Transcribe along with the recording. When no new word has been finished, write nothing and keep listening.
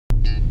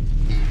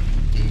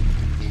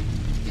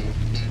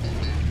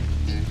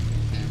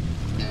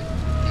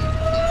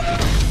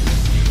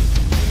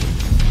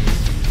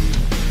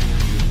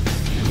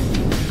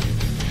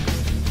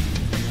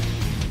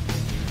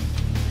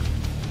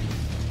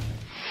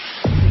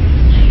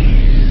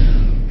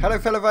Hello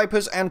fellow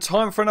vapors, and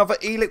time for another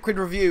e-liquid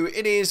review.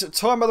 It is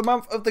time of the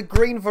month of the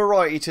green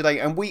variety today,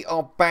 and we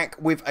are back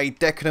with a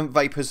Decadent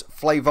Vapours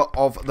flavour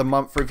of the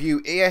month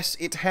review. Yes,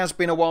 it has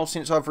been a while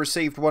since I've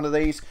received one of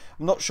these.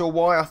 I'm not sure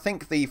why. I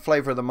think the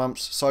flavour of the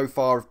months so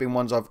far have been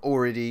ones I've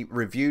already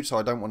reviewed, so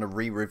I don't want to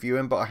re-review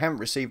them, but I haven't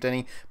received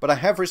any. But I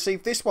have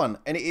received this one,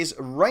 and it is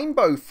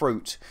Rainbow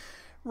Fruit.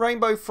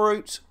 Rainbow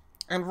Fruit.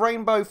 And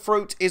Rainbow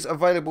Fruit is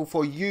available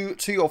for you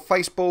to your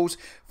face balls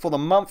for the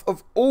month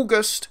of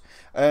August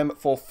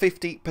for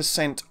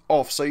 50%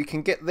 off. So you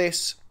can get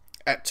this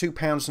at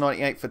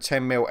 £2.98 for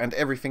 10ml, and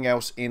everything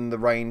else in the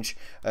range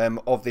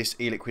of this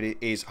e-liquid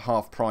is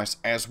half price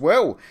as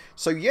well.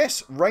 So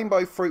yes,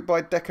 Rainbow Fruit by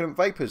Decadent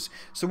Vapours.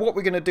 So what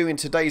we're going to do in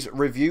today's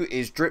review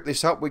is drip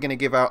this up. We're going to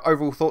give our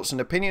overall thoughts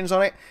and opinions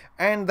on it,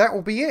 and that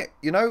will be it.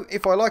 You know,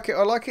 if I like it,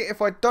 I like it. If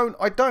I don't,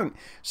 I don't.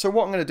 So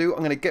what I'm going to do, I'm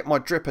going to get my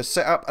dripper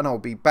set up, and I'll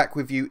be back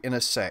with you in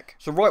a sec.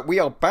 So right, we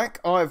are back.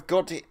 I've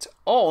got it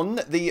on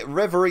the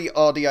Reverie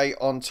RDA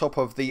on top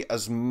of the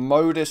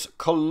Asmodus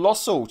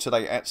Colossal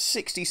today at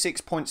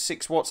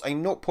 66.6 watts, a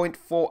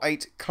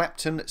 0.48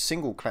 Clapton,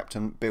 single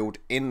Clapton build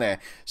in there.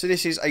 So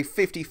this is a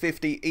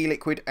 50-50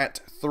 e-liquid at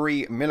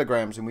 3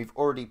 milligrams, and we've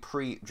already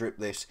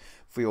pre-dripped this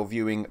for your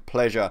viewing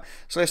pleasure.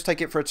 So let's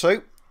take it for a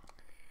toot.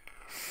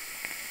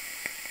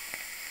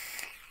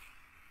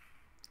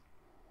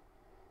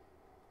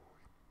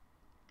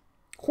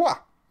 Wha!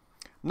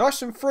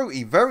 Nice and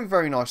fruity, very,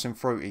 very nice and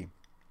fruity.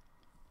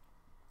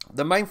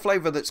 The main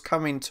flavour that's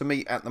coming to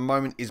me at the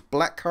moment is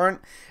blackcurrant,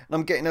 and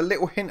I'm getting a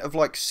little hint of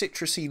like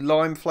citrusy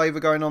lime flavour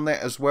going on there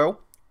as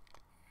well.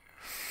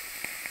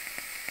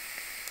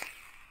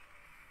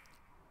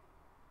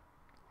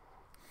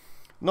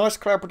 Nice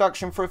cloud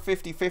production for a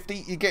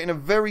 50-50. You're getting a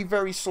very,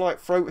 very slight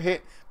throat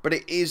hit, but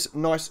it is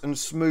nice and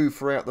smooth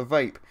throughout the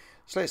vape.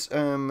 So let's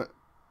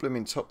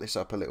blooming top this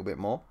up a little bit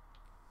more.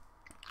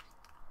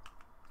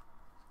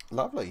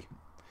 Lovely.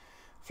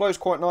 Flows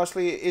quite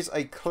nicely. It is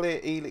a clear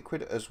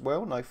e-liquid as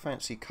well. No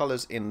fancy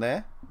colours in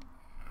there.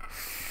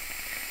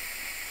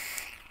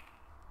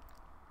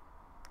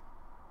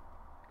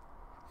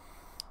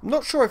 I'm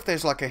not sure if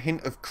there's like a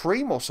hint of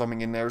cream or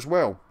something in there as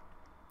well.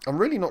 I'm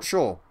really not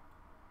sure.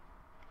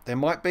 There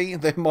might be,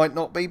 there might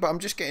not be, but I'm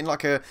just getting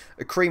like a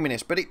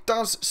creaminess. But it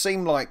does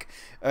seem like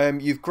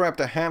you've grabbed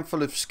a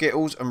handful of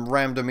Skittles and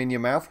rammed them in your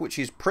mouth, which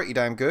is pretty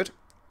damn good.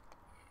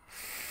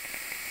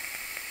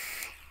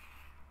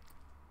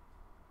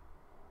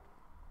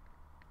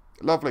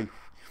 Lovely.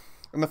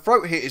 And the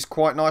throat hit is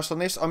quite nice on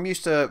this. I'm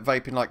used to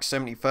vaping like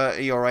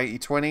 70-30 or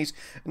 80-20s,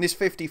 and this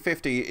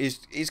 50-50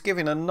 is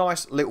giving a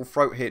nice little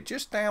throat hit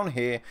just down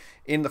here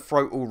in the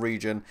throatal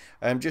region,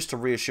 just to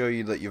reassure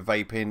you that you're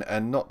vaping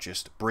and not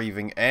just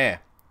breathing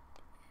air.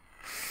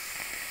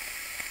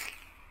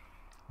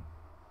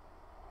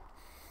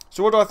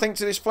 So what do I think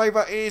to this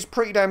flavour? It is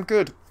pretty damn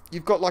good.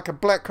 You've got like a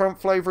blackcurrant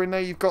flavour in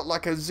there, you've got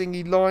like a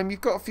zingy lime,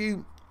 you've got a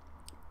few...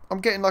 I'm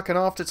getting like an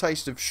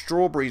aftertaste of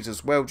strawberries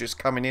as well just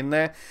coming in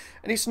there,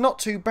 and it's not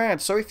too bad.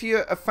 So if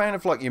you're a fan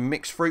of like your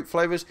mixed fruit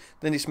flavours,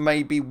 then this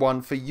may be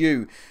one for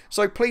you.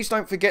 So please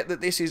don't forget that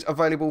this is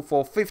available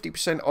for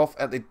 50% off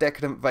at the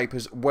Decadent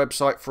Vapours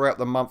website throughout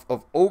the month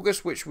of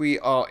August, which we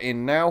are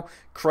in now.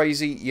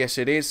 Crazy, yes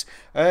it is.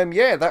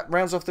 Yeah, that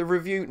rounds off the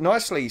review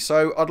nicely.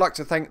 So I'd like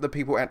to thank the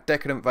people at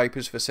Decadent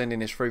Vapours for sending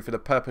this through for the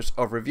purpose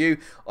of review.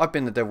 I've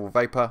been the Devil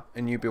Vapor,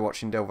 and you've been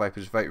watching Devil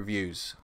Vapours Vape Reviews.